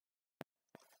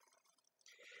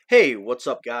Hey, what's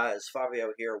up guys?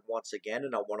 Fabio here once again,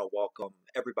 and I want to welcome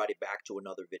everybody back to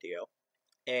another video.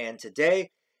 And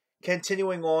today,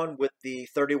 continuing on with the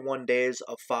 31 days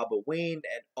of Faboween,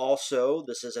 and also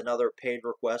this is another paid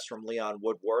request from Leon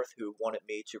Woodworth, who wanted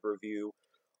me to review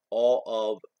all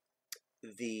of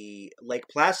the Lake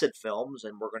Placid films,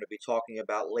 and we're going to be talking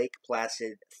about Lake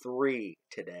Placid 3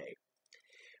 today.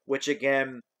 Which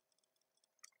again,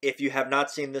 if you have not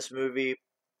seen this movie,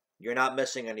 you're not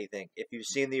missing anything. If you've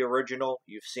seen the original,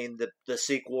 you've seen the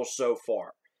sequels so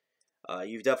far.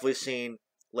 You've definitely seen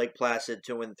Lake Placid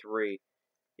 2 and 3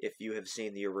 if you have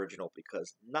seen the original,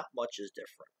 because not much is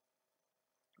different.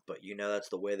 But you know that's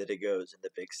the way that it goes in the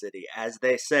big city, as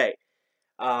they say.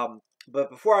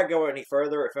 But before I go any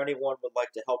further, if anyone would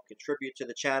like to help contribute to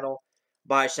the channel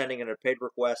by sending in a paid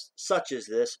request such as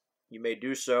this, you may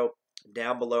do so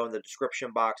down below in the description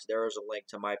box. There is a link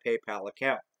to my PayPal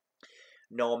account.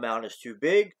 No amount is too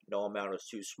big, no amount is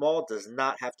too small. It does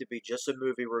not have to be just a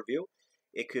movie review.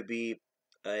 It could be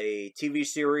a TV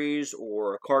series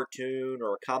or a cartoon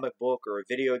or a comic book or a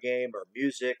video game or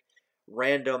music,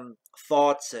 random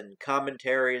thoughts and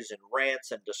commentaries and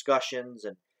rants and discussions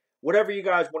and whatever you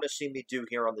guys want to see me do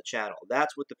here on the channel.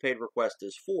 That's what the paid request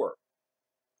is for.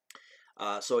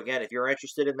 So again, if you're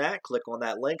interested in that, click on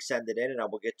that link, send it in, and I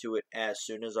will get to it as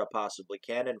soon as I possibly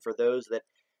can. And for those that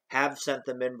have sent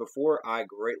them in before, I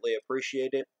greatly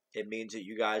appreciate it. It means that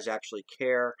you guys actually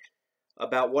care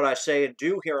about what I say and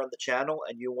do here on the channel,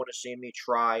 and you want to see me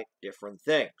try different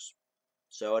things.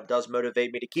 So it does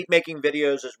motivate me to keep making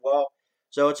videos as well.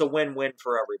 So it's a win-win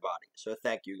for everybody. So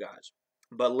thank you guys.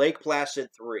 But Lake Placid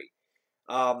 3.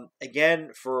 Again,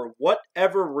 for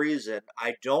whatever reason,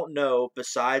 I don't know,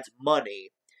 besides money,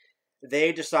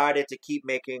 they decided to keep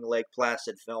making Lake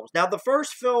Placid films. Now, the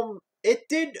first film, it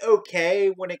did okay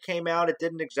when it came out. It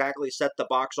didn't exactly set the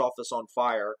box office on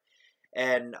fire.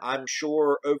 And I'm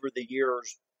sure over the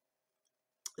years,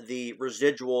 the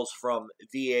residuals from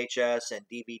VHS and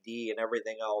DVD and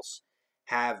everything else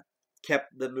have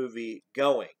kept the movie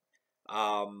going.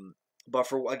 But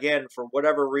for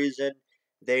whatever reason,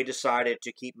 they decided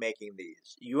to keep making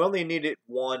these. You only needed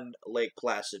one Lake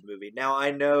Placid movie. Now,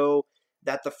 I know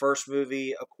that the first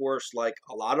movie, of course, like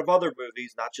a lot of other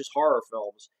movies, not just horror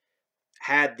films,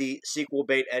 had the sequel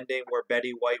bait ending where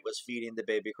Betty White was feeding the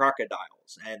baby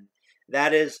crocodiles. And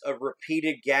that is a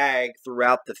repeated gag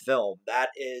throughout the film. That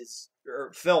is,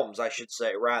 or films, I should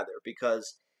say, rather,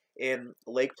 because in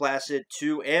Lake Placid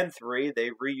 2 and 3, they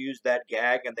reused that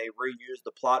gag, and they reused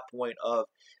the plot point of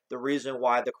the reason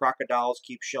why the crocodiles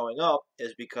keep showing up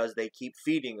is because they keep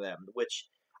feeding them, which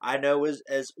I know is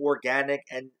as organic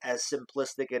and as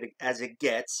simplistic as it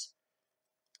gets.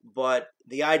 But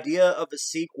the idea of a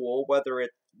sequel, whether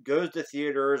it goes to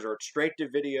theaters or straight to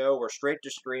video or straight to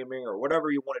streaming or whatever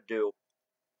you want to do,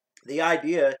 the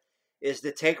idea is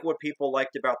to take what people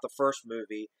liked about the first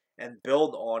movie and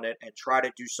build on it and try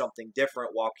to do something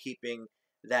different while keeping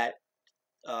that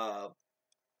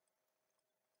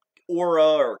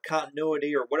aura or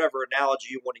continuity or whatever analogy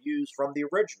you want to use from the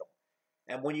original.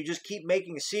 And when you just keep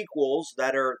making sequels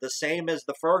that are the same as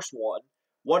the first one,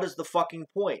 what is the fucking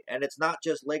point? And it's not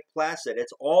just Lake Placid.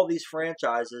 It's all these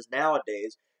franchises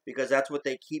nowadays, because that's what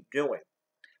they keep doing.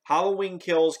 Halloween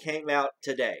Kills came out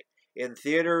today in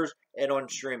theaters and on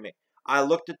streaming. I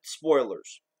looked at the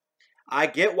spoilers. I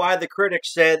get why the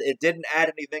critics said it didn't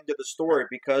add anything to the story,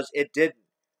 because it didn't.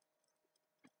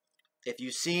 If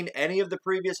you've seen any of the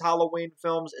previous Halloween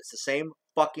films, it's the same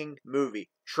fucking movie.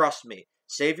 Trust me.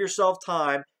 Save yourself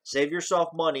time. Save yourself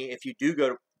money if you do go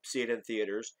to see it in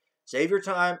theaters. Save your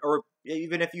time, or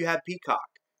even if you have Peacock.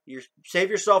 Save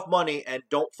yourself money and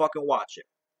don't fucking watch it.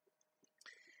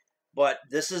 But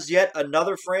this is yet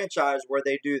another franchise where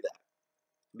they do that,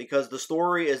 because the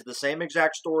story is the same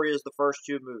exact story as the first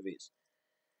two movies.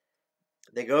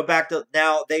 They go back to,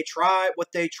 now what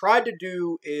they tried to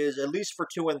do is, at least for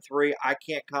 2 and 3, I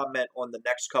can't comment on the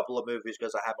next couple of movies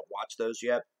because I haven't watched those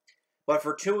yet. But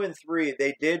for 2 and 3,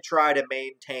 they did try to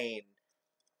maintain,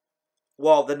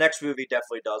 well, the next movie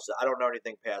definitely does that. I don't know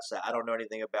anything past that. I don't know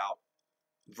anything about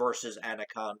Versus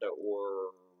Anaconda or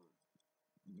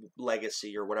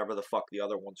Legacy or whatever the fuck the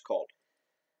other one's called.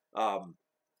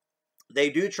 They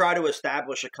do try to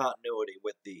establish a continuity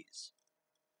with these.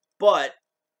 But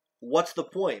what's the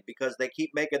point? Because they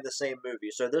keep making the same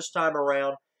movie. So this time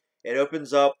around, it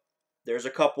opens up. There's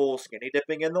a couple skinny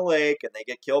dipping in the lake, and they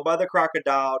get killed by the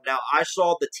crocodile. Now, I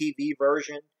saw the TV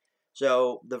version,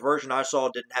 so the version I saw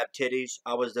didn't have titties.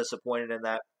 I was disappointed in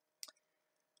that.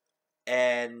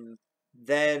 And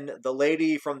then the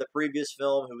lady from the previous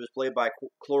film, who was played by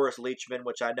Cloris Leachman,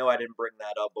 which I know I didn't bring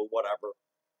that up, but whatever.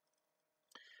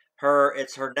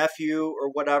 it's her nephew or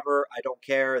whatever. I don't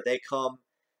care. They come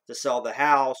to sell the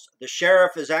house. The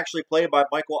sheriff is actually played by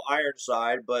Michael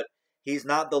Ironside, but he's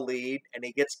not the lead, and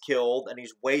he gets killed, and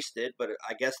he's wasted. But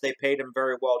I guess they paid him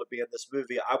very well to be in this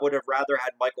movie. I would have rather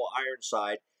had Michael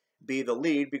Ironside be the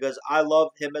lead because I love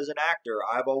him as an actor.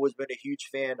 I've always been a huge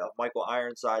fan of Michael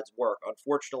Ironside's work.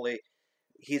 Unfortunately,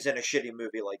 he's in a shitty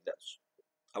movie like this.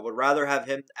 I would rather have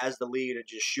him as the lead and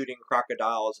just shooting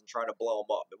crocodiles and trying to blow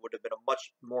them up. It would have been a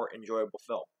much more enjoyable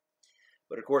film.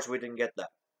 But of course, we didn't get that.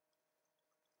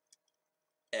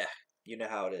 You know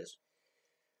how it is.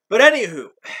 But anywho,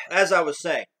 as I was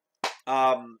saying,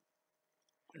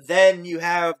 then you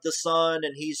have the son,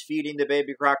 and he's feeding the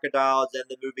baby crocodiles. Then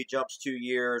the movie jumps 2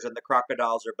 years, and the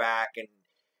crocodiles are back, and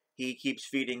he keeps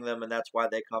feeding them, and that's why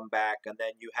they come back. And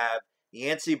then you have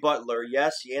Yancey Butler,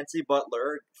 yes, Yancey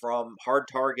Butler from Hard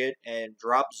Target and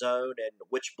Drop Zone and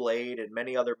Witchblade and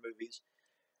many other movies.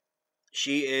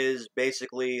 She is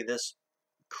basically this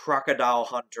crocodile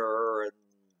hunter,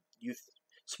 and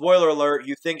spoiler alert,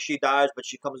 you think she dies, but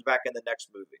she comes back in the next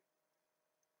movie.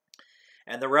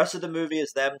 And the rest of the movie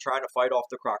is them trying to fight off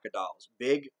the crocodiles.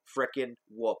 Big frickin'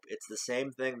 whoop. It's the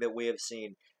same thing that we have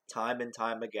seen time and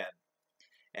time again.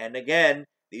 And again,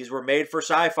 these were made for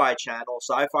Sci-Fi Channel.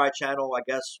 Sci-Fi Channel, I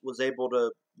guess, was able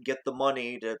to get the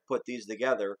money to put these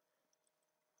together.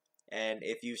 And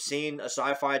if you've seen a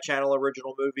Sci-Fi Channel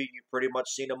original movie, you've pretty much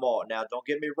seen them all. Now, don't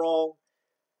get me wrong.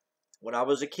 When I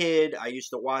was a kid, I used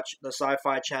to watch the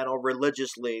Sci-Fi Channel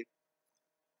religiously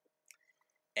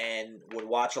and would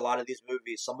watch a lot of these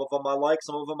movies. Some of them I like,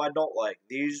 some of them I don't like.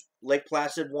 These Lake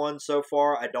Placid ones so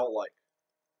far, I don't like.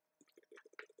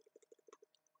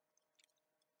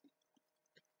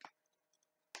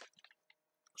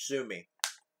 Sue me,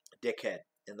 dickhead,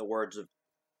 in the words of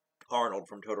Arnold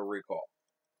from Total Recall.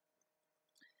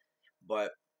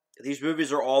 But these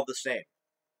movies are all the same.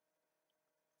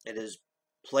 It is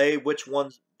play which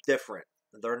one's different.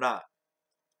 They're not.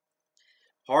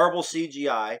 Horrible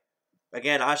CGI.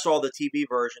 Again, I saw the TV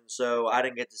version, so I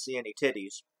didn't get to see any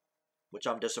titties, which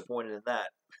I'm disappointed in that.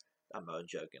 I'm not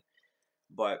joking.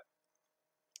 But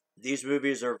these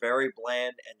movies are very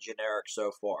bland and generic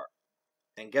so far.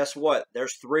 And guess what?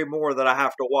 There's 3 more that I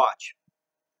have to watch.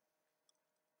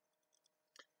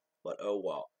 But oh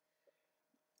well.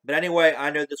 But anyway,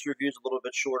 I know this review is a little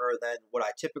bit shorter than what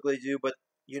I typically do, but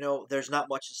you know, there's not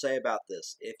much to say about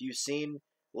this. If you've seen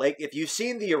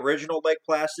the original Lake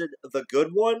Placid, the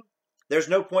good one, there's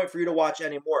no point for you to watch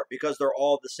anymore because they're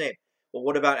all the same. Well,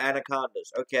 what about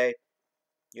Anacondas? Okay,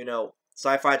 you know,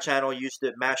 Sci-Fi Channel used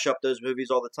to mash up those movies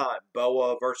all the time.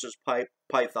 Boa versus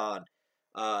Python,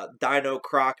 Dino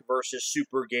Croc versus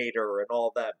Super Gator, and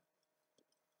all that.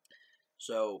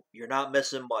 So you're not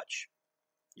missing much.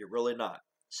 You're really not.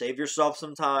 Save yourself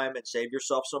some time and save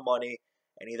yourself some money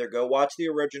and either go watch the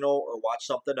original or watch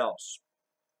something else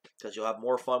because you'll have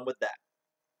more fun with that.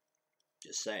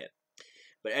 Just saying.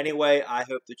 But anyway, I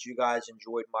hope that you guys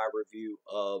enjoyed my review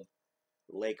of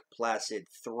Lake Placid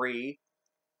 3.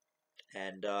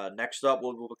 And next up,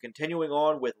 we'll be continuing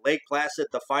on with Lake Placid,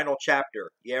 the final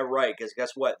chapter. Yeah, right, because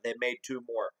guess what? They made 2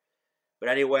 more. But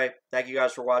anyway, thank you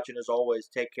guys for watching as always.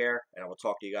 Take care, and I will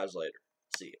talk to you guys later.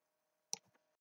 See you.